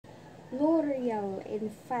L'Oreal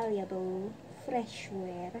Infallible Fresh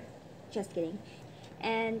Wear. Just kidding.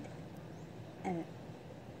 And uh,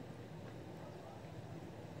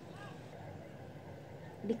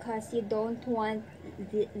 because you don't want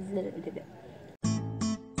the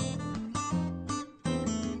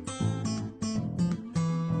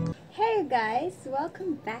Hey guys,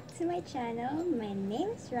 welcome back to my channel. My name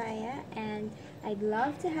is Raya and I'd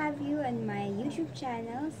love to have you on my YouTube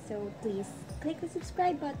channel, so please click the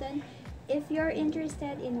subscribe button if you're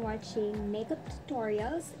interested in watching makeup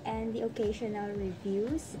tutorials and the occasional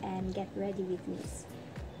reviews, and get ready with me.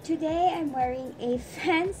 Today I'm wearing a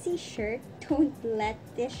fancy shirt. Don't let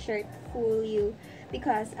this shirt fool you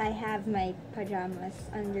because I have my pajamas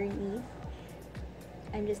underneath.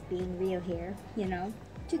 I'm just being real here, you know.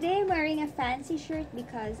 Today I'm wearing a fancy shirt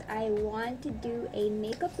because I want to do a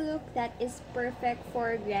makeup look that is perfect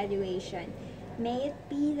for graduation. May it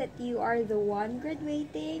be that you are the one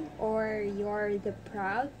graduating, or you're the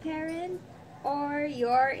proud parent, or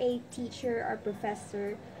you're a teacher or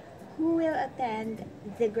professor who will attend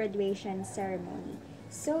the graduation ceremony.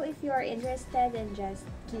 So if you are interested, then just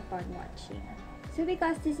keep on watching. So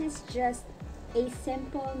because this is just a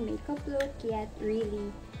simple makeup look, yet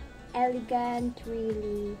really elegant,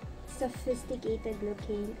 really sophisticated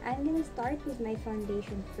looking, I'm gonna start with my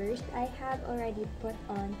foundation first. I have already put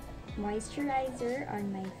on moisturizer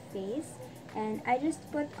on my face, and I just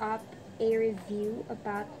put up a review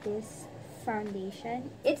about this foundation.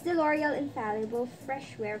 It's the L'Oreal Infallible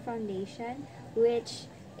Fresh Wear Foundation, which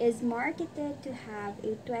is marketed to have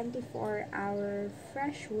a 24-hour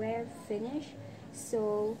fresh wear finish.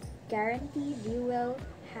 So guaranteed you will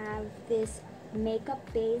have this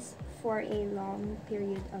makeup base for a long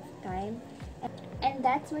period of time, and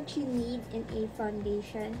that's what you need in a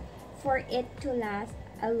foundation for it to last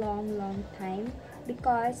a long time,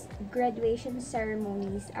 because graduation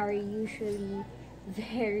ceremonies are usually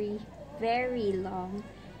very long.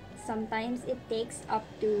 Sometimes it takes up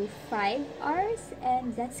to 5 hours,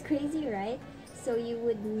 and that's crazy, right? So you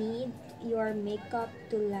would need your makeup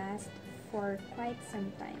to last for quite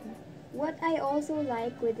some time. What I also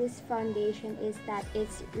like with this foundation is that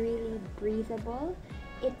it's really breathable.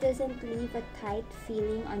 It doesn't leave a tight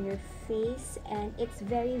feeling on your face, and it's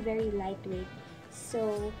very lightweight.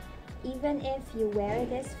 So even if you wear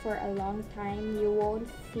this for a long time, you won't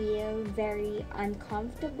feel very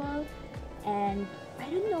uncomfortable, and I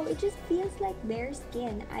don't know, it just feels like bare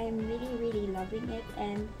skin. I am really loving it,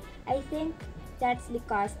 and I think that's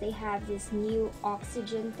because they have this new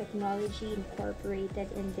oxygen technology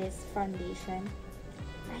incorporated in this foundation.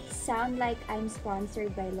 I sound like I'm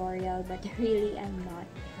sponsored by L'Oreal, but really I'm not.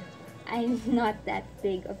 I'm not that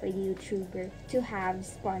big of a YouTuber to have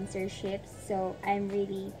sponsorships, so I'm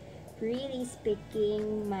really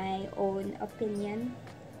speaking my own opinion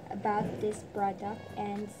about this product,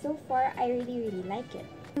 and so far I really like it.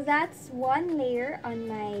 That's one layer on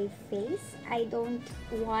my face. I don't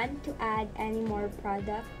want to add any more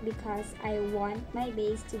product because I want my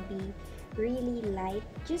base to be really light,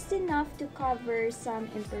 just enough to cover some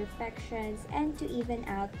imperfections and to even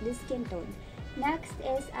out the skin tone. Next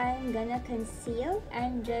is I'm gonna conceal.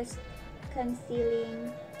 I'm just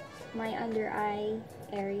concealing my under eye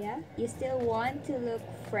area. You still want to look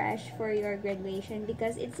fresh for your graduation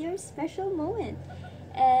because it's your special moment,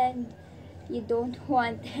 and you don't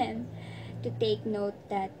want them to take note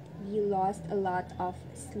that you lost a lot of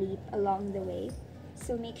sleep along the way.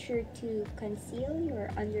 So make sure to conceal your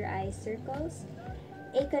under eye circles.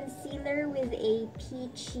 A concealer with a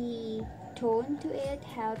peachy tone to it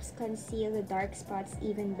helps conceal the dark spots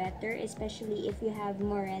even better, especially if you have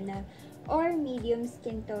morena or medium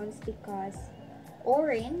skin tones, because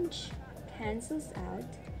orange cancels out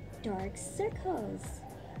dark circles,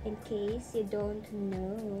 in case you don't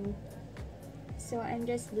know. So I'm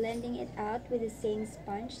just blending it out with the same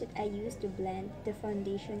sponge that I used to blend the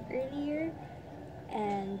foundation earlier,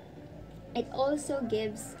 and it also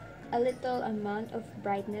gives a little amount of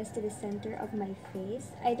brightness to the center of my face.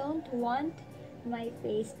 I don't want my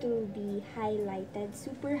face to be highlighted,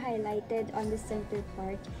 super highlighted on the center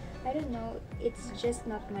part. I don't know, it's just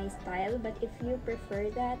not my style, but if you prefer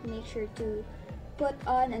that, make sure to put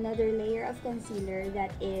on another layer of concealer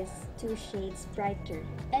that is 2 shades brighter.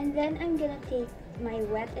 And then I'm gonna take my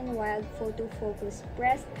Wet n Wild Photo Focus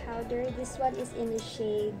Pressed Powder. This one is in the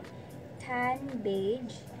shade Tan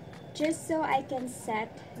Beige, just so I can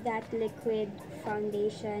set that liquid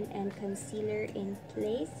foundation and concealer in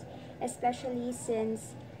place, especially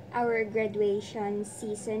since our graduation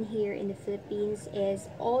season here in the Philippines is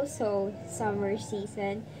also summer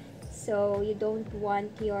season. So you don't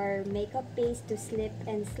want your makeup base to slip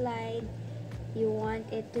and slide, You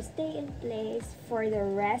want it to stay in place for the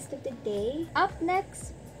rest of the day. Up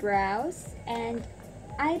next, brows. And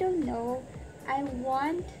I don't know, I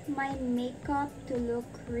want my makeup to look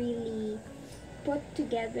really put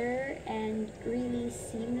together and really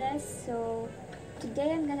seamless. So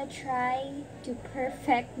today I'm gonna try to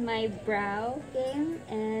perfect my brow game,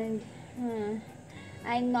 and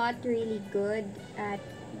I'm not really good at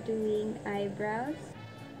doing eyebrows.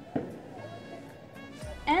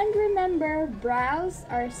 And remember, brows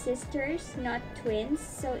are sisters, not twins,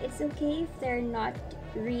 so it's okay if they're not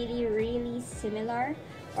really similar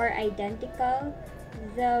or identical.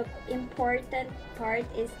 The important part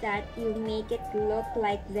is that you make it look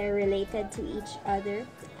like they're related to each other.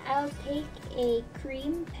 I'll take a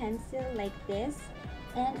cream pencil like this,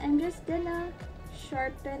 and I'm just gonna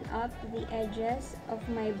sharpen up the edges of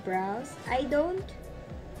my brows. I don't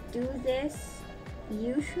do this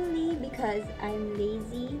usually because I'm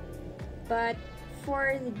lazy, but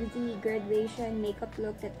for the graduation makeup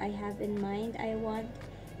look that I have in mind, I want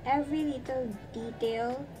every little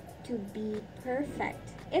detail to be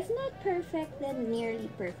perfect. If not perfect, then nearly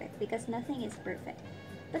perfect, because nothing is perfect.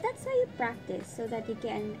 But that's why you practice, so that you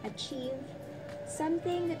can achieve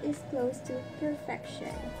something that is close to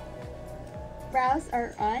perfection. Brows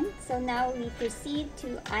are on, so now we proceed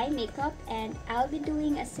to eye makeup, and I'll be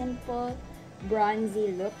doing a simple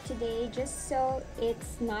bronzy look today, just so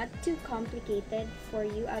it's not too complicated for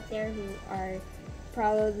you out there who are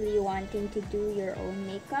probably wanting to do your own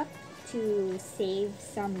makeup to save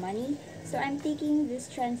some money. So I'm taking this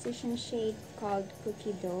transition shade called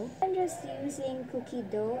Cookie Dough. I'm just using Cookie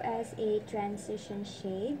Dough as a transition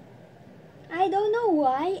shade. I don't know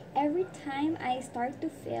why every time I start to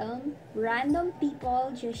film, random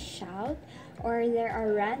people just shout, or there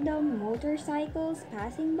are random motorcycles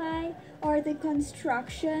passing by, or the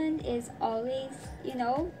construction is always,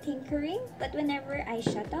 tinkering. But whenever I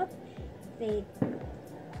shut up, they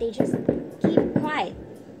just keep quiet.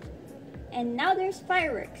 And now there's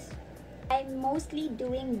fireworks. I'm mostly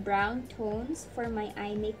doing brown tones for my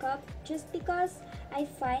eye makeup, just because I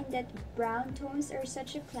find that brown tones are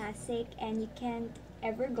such a classic and you can't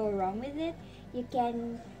ever go wrong with it. You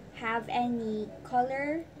can have any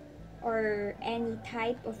color or any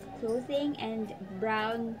type of clothing, and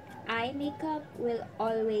brown eye makeup will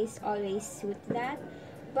always suit that.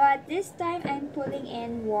 But this time I'm pulling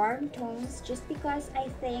in warm tones just because I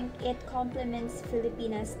think it complements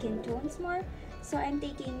Filipina skin tones more. So I'm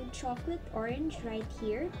taking chocolate orange right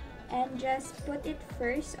here and just put it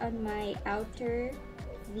first on my outer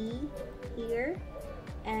V here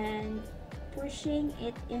and pushing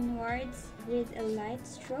it inwards with a light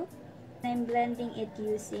stroke. I'm blending it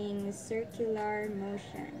using circular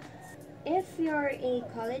motions. If you're a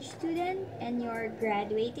college student and you're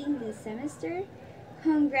graduating this semester,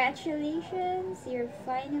 congratulations! You're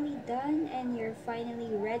finally done and you're finally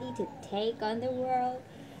ready to take on the world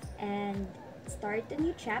and start a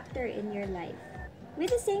new chapter in your life.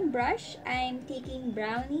 With the same brush, I'm taking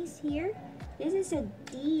brownies here. This is a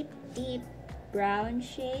deep brown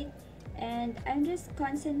shade, and I'm just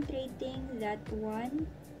concentrating that one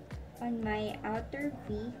on my outer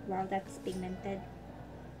V. Wow, that's pigmented.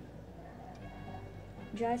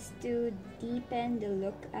 Just to deepen the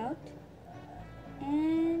look out.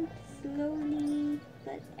 And slowly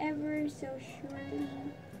but ever so surely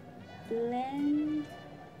blend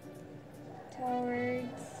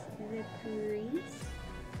towards the crease.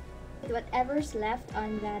 Whatever's left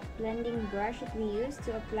on that blending brush that we used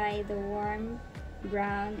to apply the warm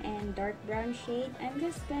brown and dark brown shade, I'm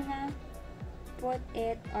just gonna put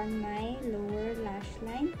it on my lower lash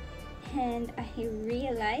line. And I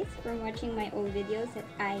realized from watching my old videos that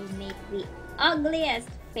I make the ugliest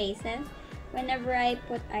faces whenever I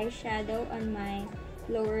put eyeshadow on my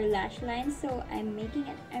lower lash line, so I'm making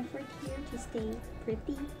an effort here to stay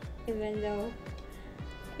pretty, even though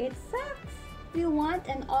it sucks. If you want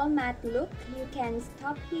an all matte look, you can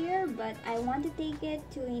stop here, but I want to take it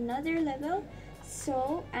to another level,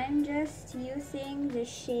 so I'm just using the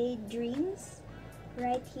shade Dreams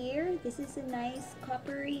right here. This is a nice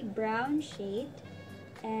coppery brown shade.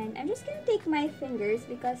 And I'm just gonna take my fingers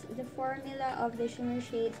because the formula of the shimmer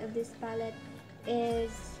shades of this palette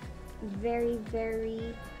is very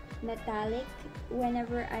metallic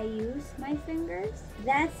whenever I use my fingers.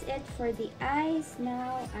 That's it for the eyes.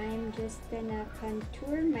 Now I'm just gonna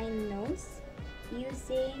contour my nose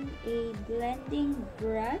using a blending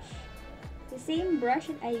brush. The same brush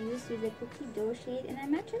that I used with the Cookie Dough shade, and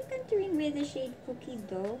I'm actually contouring with the shade Cookie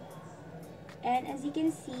Dough. And as you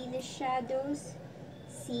can see, the shadows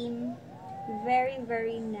seem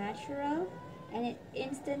very natural, and it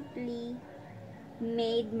instantly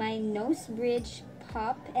made my nose bridge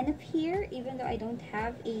pop and appear, even though I don't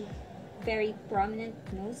have a very prominent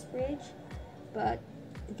nose bridge. But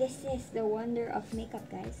this is the wonder of makeup,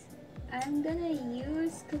 guys. I'm gonna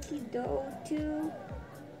use cookie dough to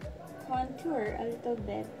contour a little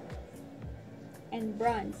bit and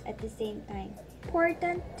bronze at the same time.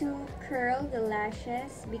 Important to curl the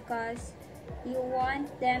lashes because you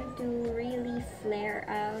want them to really flare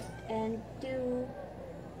out and to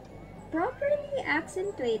properly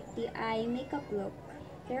accentuate the eye makeup look.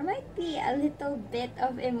 There might be a little bit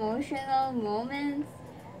of emotional moments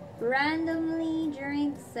randomly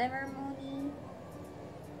during the ceremony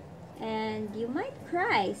and you might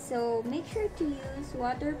cry, so make sure to use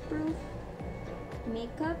waterproof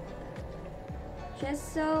makeup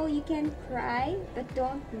just so you can cry but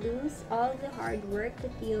don't lose all the hard work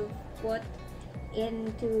that you've put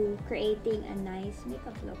into creating a nice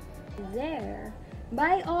makeup look. There.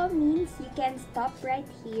 By all means, you can stop right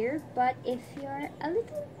here, but if you're a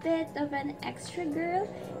little bit of an extra girl,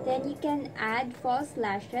 then you can add false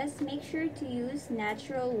lashes. Make sure to use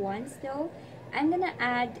natural ones though. I'm gonna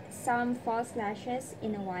add some false lashes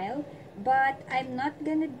in a while, but I'm not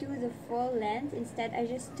gonna do the full length. Instead, I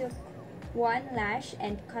just took one lash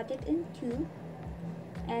and cut it in two,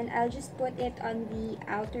 and I'll just put it on the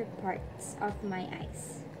outer parts of my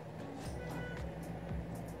eyes.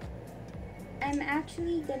 I'm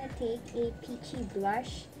actually gonna take a peachy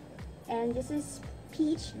blush, and this is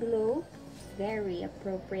Peach Glow, very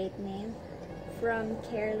appropriate name, from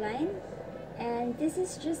Careline, and this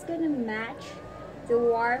is just gonna match the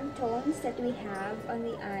warm tones that we have on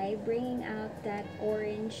the eye, bringing out that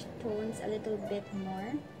orange tones a little bit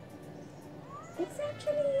more. It's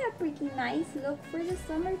actually a pretty nice look for the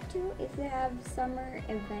summer too, if you have summer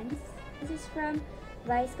events. This is from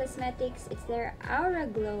Vice Cosmetics. It's their Aura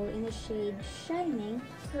Glow in the shade Shining.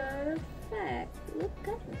 Perfect. Look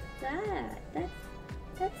at that.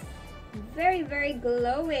 That's very, very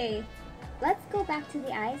glowy. Let's go back to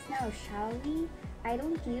the eyes now, shall we? I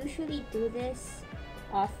don't usually do this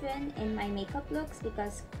often in my makeup looks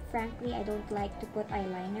because frankly I don't like to put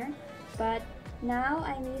eyeliner, but now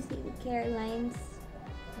I'm using Careline's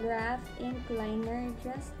Craft Ink Liner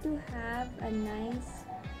just to have a nice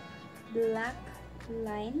black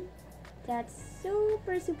line that's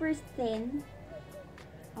super thin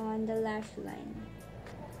on the lash line.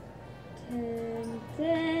 Dun,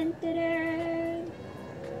 dun, dun, dun.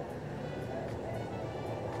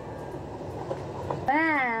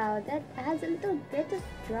 Wow, that adds a little bit of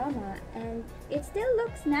drama and it still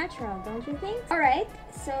looks natural, don't you think? Alright,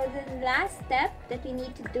 so the last step that we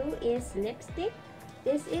need to do is lipstick.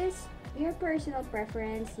 This is your personal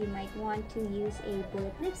preference. You might want to use a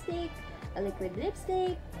bullet lipstick, a liquid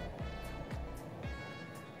lipstick.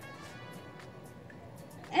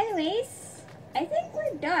 Anyways, I think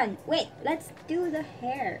we're done. Wait, let's do the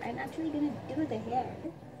hair. I'm actually gonna do the hair.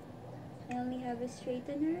 I only have a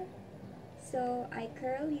straightener, so I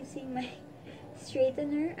curl using my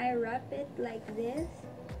straightener. I wrap it like this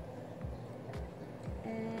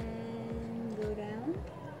and go down,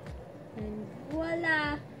 and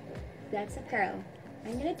voila, that's a curl.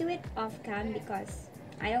 I'm gonna do it off cam because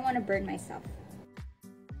I don't want to burn myself.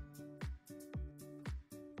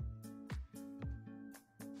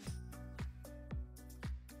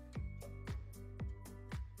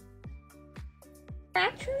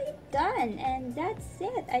 Actually done, and that's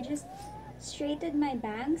it. I just straightened my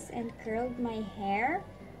bangs and curled my hair,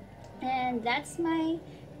 and that's my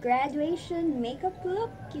graduation makeup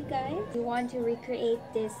look, you guys. If you want to recreate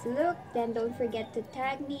this look, then don't forget to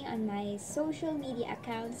tag me on my social media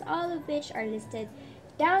accounts, all of which are listed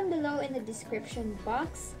down below in the description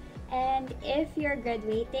box. And if you're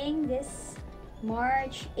graduating this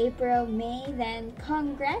March, April, May, then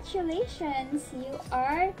congratulations, you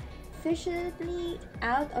are officially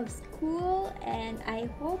out of school, and I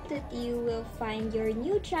hope that you will find your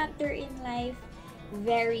new chapter in life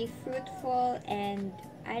very fruitful and,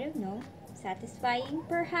 I don't know, satisfying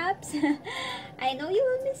perhaps. I know you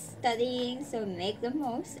will miss studying, so make the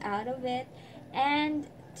most out of it. And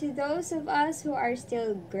to those of us who are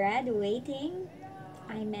still graduating,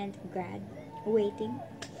 I meant graduating,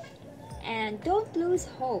 and don't lose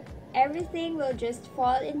hope. Everything will just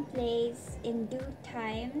fall in place in due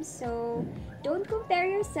time, so don't compare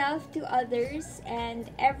yourself to others, and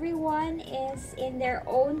everyone is in their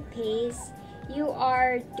own pace. You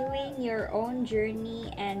are doing your own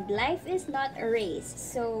journey, and life is not a race.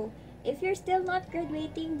 So if you're still not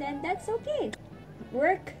graduating, then that's okay.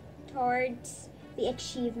 Work towards the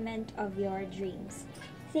achievement of your dreams.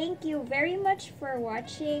 Thank you very much for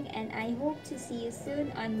watching, and I hope to see you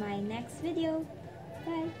soon on my next video.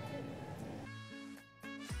 Bye!